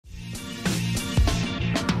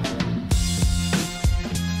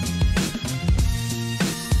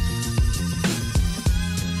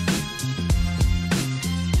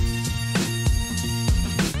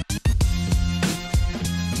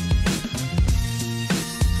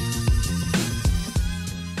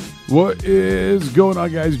What is going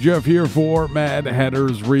on, guys? Jeff here for Mad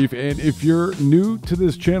Hatter's Reef, and if you're new to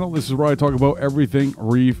this channel, this is where I talk about everything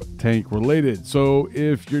reef tank related. So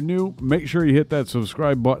if you're new, make sure you hit that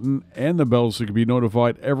subscribe button and the bell so you can be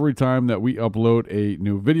notified every time that we upload a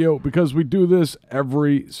new video, because we do this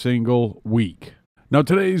every single week. Now,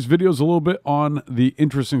 today's video is a little bit on the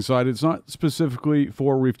interesting side. It's not specifically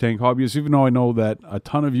for reef tank hobbyists, even though I know that a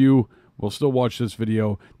ton of you will still watch this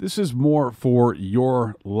video. This is more for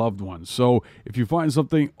your loved ones. So if you find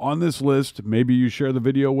something on this list, maybe you share the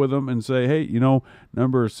video with them and say, hey, you know,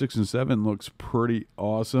 number 6 and 7 looks pretty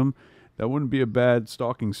awesome. That wouldn't be a bad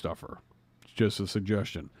stocking stuffer. It's just a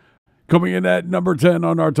suggestion. Coming in at number 10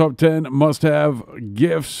 on our top 10 must-have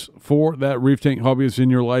gifts for that reef tank hobbyist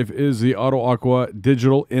in your life is the Auto Aqua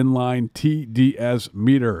Digital Inline TDS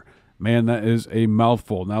meter. Man, that is a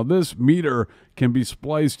mouthful. Now, this meter can be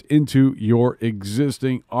spliced into your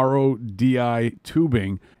existing RODI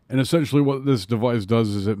tubing. And essentially what this device does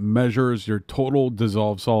is it measures your total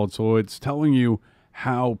dissolved solid. So it's telling you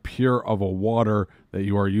how pure of a water that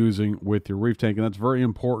you are using with your reef tank. And that's very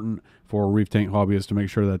important for reef tank hobbyists to make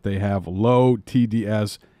sure that they have low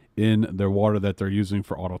TDS in their water that they're using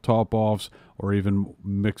for auto top-offs or even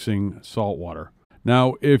mixing salt water.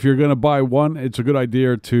 Now, if you're going to buy one, it's a good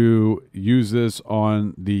idea to use this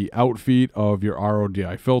on the outfeed of your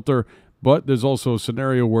RODI filter, but there's also a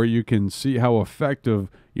scenario where you can see how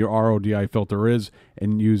effective your RODI filter is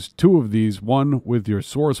and use two of these, one with your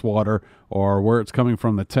source water or where it's coming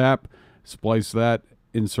from the tap, splice that,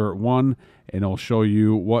 insert one, and it'll show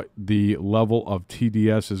you what the level of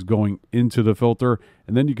TDS is going into the filter.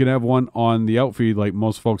 And then you can have one on the outfeed, like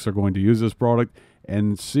most folks are going to use this product,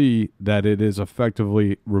 and see that it is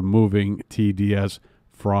effectively removing TDS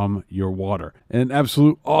from your water. An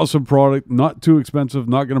absolute awesome product, not too expensive,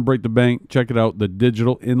 not going to break the bank. Check it out, the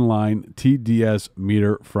Digital Inline TDS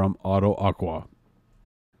meter from Auto Aqua.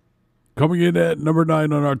 Coming in at number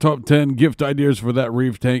 9 on our top 10 gift ideas for that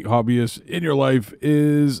reef tank hobbyist in your life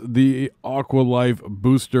is the Aqua Life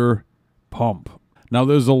Booster Pump. Now,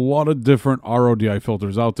 there's a lot of different RODI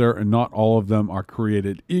filters out there, and not all of them are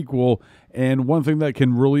created equal. And one thing that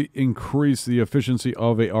can really increase the efficiency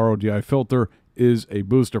of a RODI filter is a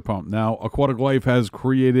booster pump. Now, Aquatic Life has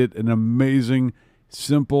created an amazing,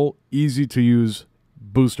 simple, easy-to-use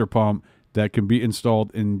booster pump that can be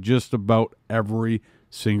installed in just about every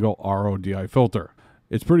single RODI filter.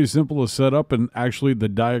 It's pretty simple to set up, and actually the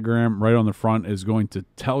diagram right on the front is going to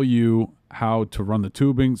tell you how to run the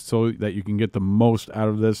tubing so that you can get the most out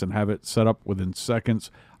of this and have it set up within seconds.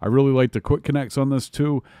 I really like the quick connects on this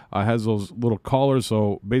too. It has those little collars,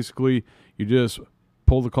 so basically you just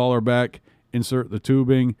pull the collar back, insert the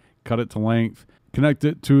tubing, cut it to length, connect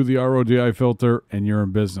it to the RODI filter, and you're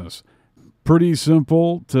in business. Pretty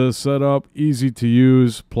simple to set up, easy to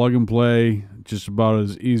use, plug and play, just about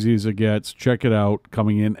as easy as it gets. Check it out.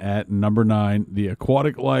 Coming in at number 9, the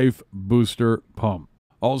Aquatic Life Booster Pump.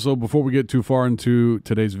 Also, before we get too far into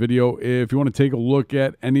today's video, if you want to take a look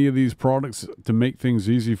at any of these products to make things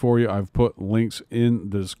easy for you, I've put links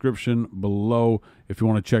in the description below. If you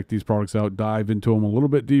want to check these products out, dive into them a little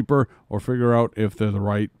bit deeper, or figure out if they're the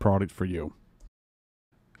right product for you.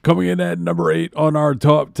 Coming in at number 8 on our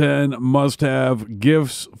top 10 must-have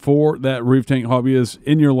gifts for that reef tank hobbyist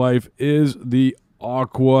in your life is the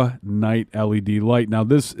Aqua Night LED light. Now,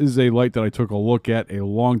 this is a light that I took a look at a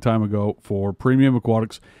long time ago for Premium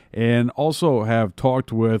Aquatics, and also have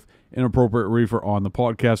talked with Inappropriate Reefer on the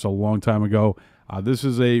podcast a long time ago. This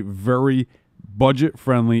is a very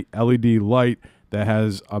budget-friendly LED light that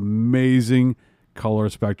has amazing color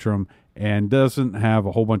spectrum and doesn't have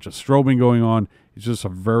a whole bunch of strobing going on. It's just a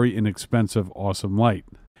very inexpensive, awesome light.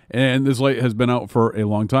 And this light has been out for a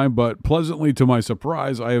long time, but pleasantly to my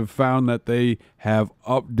surprise, I have found that they have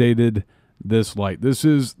updated this light. This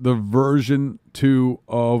is the version 2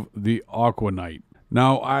 of the Aqua Night.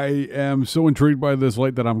 Now, I am so intrigued by this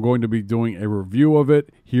light that I'm going to be doing a review of it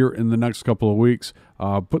here in the next couple of weeks.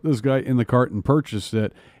 Put this guy in the cart and purchased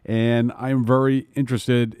it, and I'm very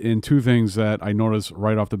interested in two things that I noticed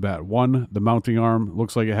right off the bat. One, the mounting arm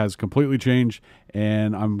looks like it has completely changed,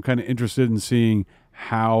 and I'm kind of interested in seeing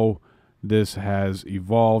how this has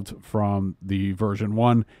evolved from the version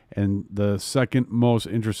 1. And the second most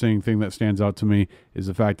interesting thing that stands out to me is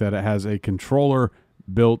the fact that it has a controller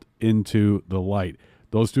built into the light.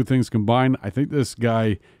 Those two things combined, I think this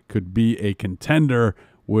guy could be a contender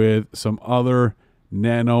with some other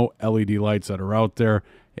nano LED lights that are out there,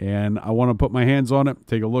 and I want to put my hands on it,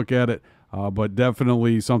 take a look at it, but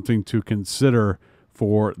definitely something to consider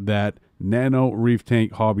for that nano reef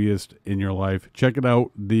tank hobbyist in your life. Check it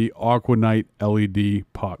out, the Aqua Night LED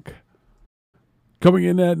puck. Coming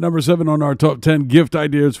in at number 7 on our top 10 gift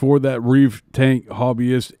ideas for that Reef tank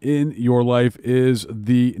hobbyist in your life is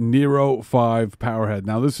the Nero 5 Powerhead.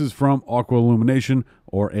 Now, this is from Aqua Illumination,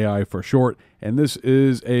 or AI for short, and this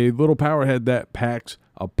is a little powerhead that packs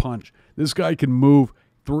a punch. This guy can move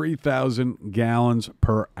 3,000 gallons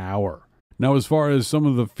per hour. Now, as far as some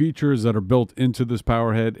of the features that are built into this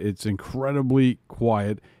powerhead, it's incredibly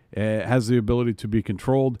quiet. It has the ability to be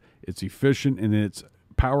controlled. It's efficient in its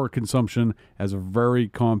power consumption, has a very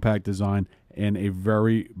compact design, and a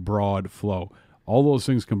very broad flow. All those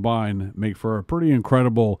things combined make for a pretty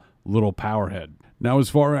incredible little powerhead. Now,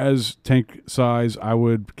 as far as tank size, I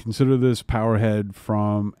would consider this powerhead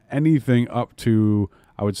from anything up to,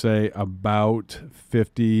 I would say, about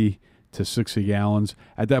 50 to 60 gallons.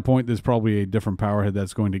 At that point, there's probably a different powerhead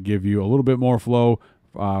that's going to give you a little bit more flow,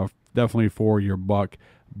 definitely for your buck.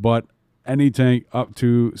 But any tank up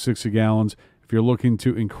to 60 gallons, if you're looking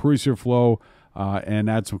to increase your flow and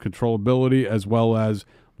add some controllability as well as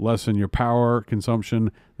lessen your power consumption,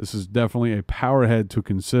 this is definitely a powerhead to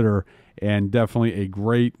consider and definitely a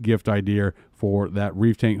great gift idea for that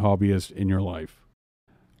reef tank hobbyist in your life.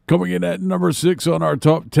 Coming in at number 6 on our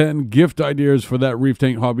top 10 gift ideas for that reef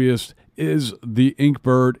tank hobbyist is the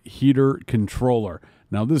Inkbird heater controller.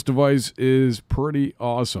 Now, this device is pretty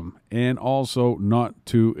awesome and also not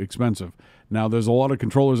too expensive. Now, there's a lot of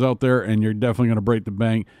controllers out there, and you're definitely going to break the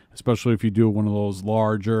bank, especially if you do one of those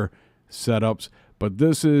larger setups. But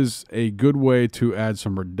this is a good way to add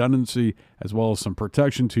some redundancy as well as some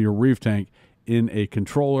protection to your reef tank in a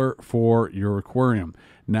controller for your aquarium.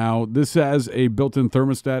 Now, this has a built-in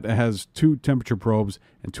thermostat. It has 2 temperature probes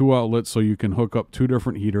and 2 outlets, so you can hook up 2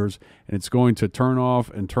 different heaters, and it's going to turn off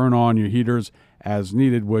and turn on your heaters as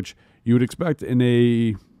needed, which you would expect in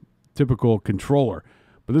a typical controller.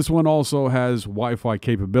 But this one also has Wi-Fi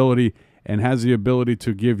capability and has the ability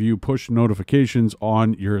to give you push notifications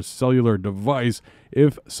on your cellular device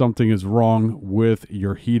if something is wrong with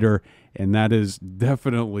your heater, and that is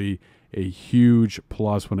definitely a huge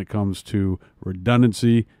plus when it comes to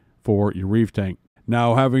redundancy for your reef tank.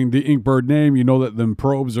 Now, having the Inkbird name, you know that them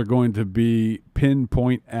probes are going to be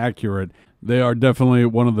pinpoint accurate. They are definitely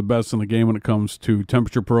one of the best in the game when it comes to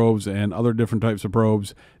temperature probes and other different types of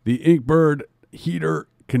probes. The Inkbird heater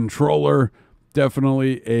controller,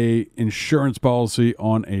 definitely a insurance policy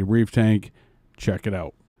on a reef tank. Check it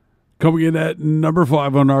out. Coming in at number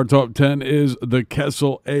 5 on our top 10 is the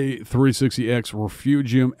Kessel A360X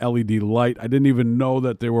Refugium LED light. I didn't even know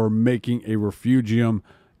that they were making a Refugium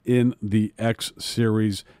in the X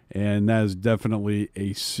series, and that is definitely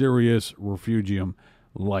a serious Refugium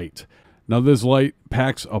light. Now, this light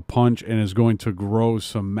packs a punch and is going to grow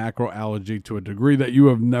some macroalgae to a degree that you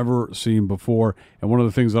have never seen before. And one of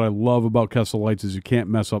the things that I love about Kessel lights is you can't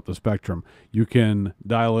mess up the spectrum. You can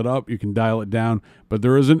dial it up, you can dial it down, but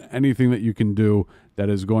there isn't anything that you can do that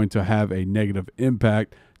is going to have a negative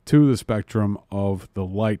impact to the spectrum of the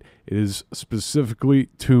light. It is specifically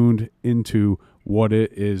tuned into what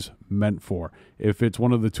it is meant for. If it's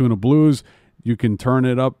one of the tuna blues, you can turn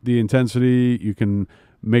it up the intensity, you can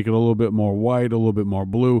make it a little bit more white, a little bit more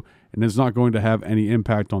blue, and it's not going to have any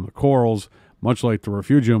impact on the corals. Much like the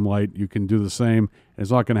Refugium light, you can do the same.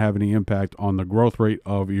 It's not going to have any impact on the growth rate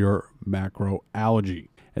of your macroalgae.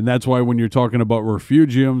 And that's why when you're talking about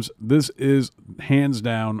Refugiums, this is hands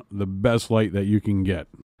down the best light that you can get.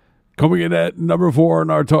 Coming in at number 4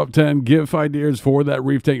 in our top 10 gift ideas for that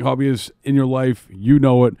reef tank hobbyist in your life, you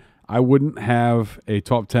know it. I wouldn't have a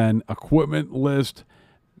top 10 equipment list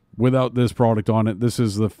without this product on it. This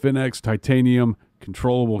is the Finex Titanium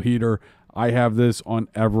Controllable Heater. I have this on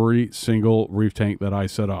every single reef tank that I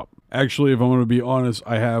set up. Actually, if I'm going to be honest,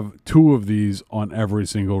 I have 2 of these on every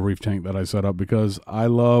single reef tank that I set up because I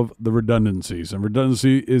love the redundancies. And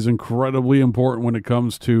redundancy is incredibly important when it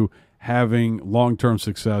comes to having long-term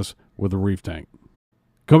success with a reef tank.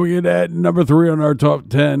 Coming in at number 3 on our top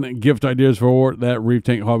 10 gift ideas for that reef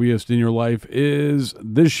tank hobbyist in your life is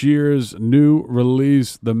this year's new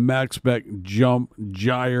release, the MaxSpec Jump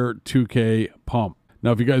Gyre 2K pump.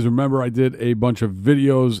 Now, if you guys remember, I did a bunch of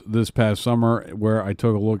videos this past summer where I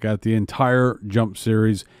took a look at the entire Jump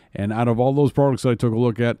series, and out of all those products that I took a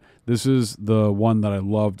look at, this is the one that I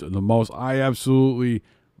loved the most. I absolutely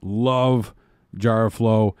love Gyre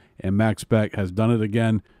Flow, and MaxSpec has done it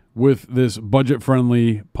again with this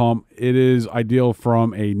budget-friendly pump. It is ideal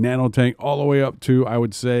from a nano tank all the way up to, I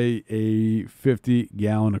would say, a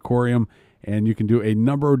 50-gallon aquarium. And you can do a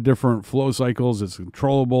number of different flow cycles. It's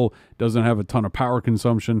controllable, doesn't have a ton of power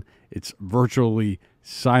consumption. It's virtually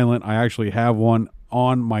silent. I actually have one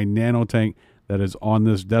on my nano tank that is on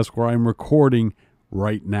this desk where I'm recording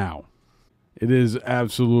right now. It is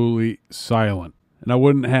absolutely silent. And I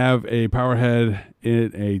wouldn't have a power head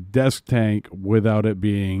in a desk tank without it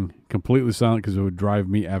being completely silent, because it would drive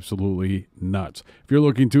me absolutely nuts. If you're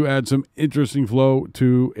looking to add some interesting flow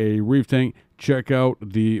to a reef tank, check out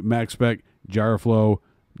the Max Spec Gyroflow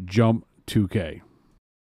Jump 2K.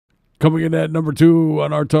 Coming in at number 2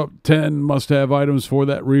 on our top 10 must-have items for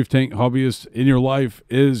that reef tank hobbyist in your life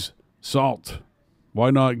is salt.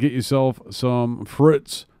 Why not get yourself some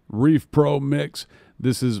Fritz Reef Pro Mix?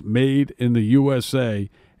 This is made in the USA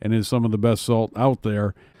and is some of the best salt out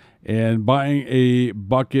there. And buying a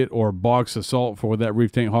bucket or box of salt for that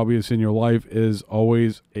reef tank hobbyist in your life is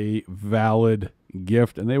always a valid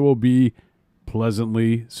gift, and they will be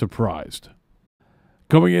pleasantly surprised.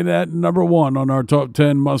 Coming in at number 1 on our top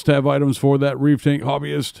 10 must-have items for that reef tank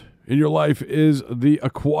hobbyist in your life is the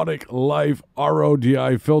Aquatic Life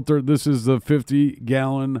RODI filter. This is the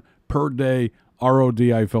 50-gallon per day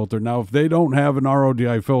RODI filter. Now, if they don't have an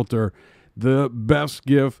RODI filter, the best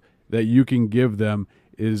gift that you can give them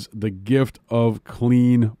is the gift of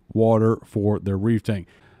clean water for their reef tank.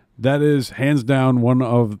 That is hands down one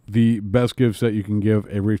of the best gifts that you can give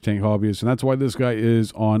a reef tank hobbyist, and that's why this guy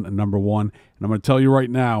is on number 1. And I'm going to tell you right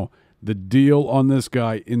now, the deal on this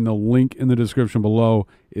guy in the link in the description below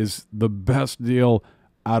is the best deal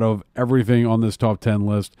out of everything on this top 10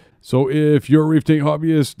 list. So if your reef tank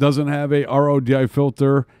hobbyist doesn't have a RODI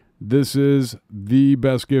filter, this is the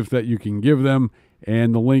best gift that you can give them.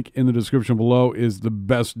 And the link in the description below is the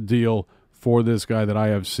best deal for this guy that I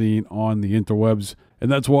have seen on the interwebs.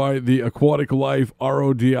 And that's why the Aquatic Life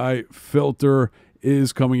RODI filter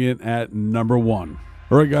is coming in at number 1.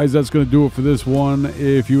 All right, guys, that's going to do it for this one.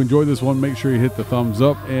 If you enjoyed this one, make sure you hit the thumbs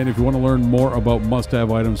up. And if you want to learn more about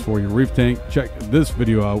must-have items for your reef tank, check this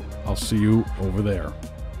video out. I'll see you over there.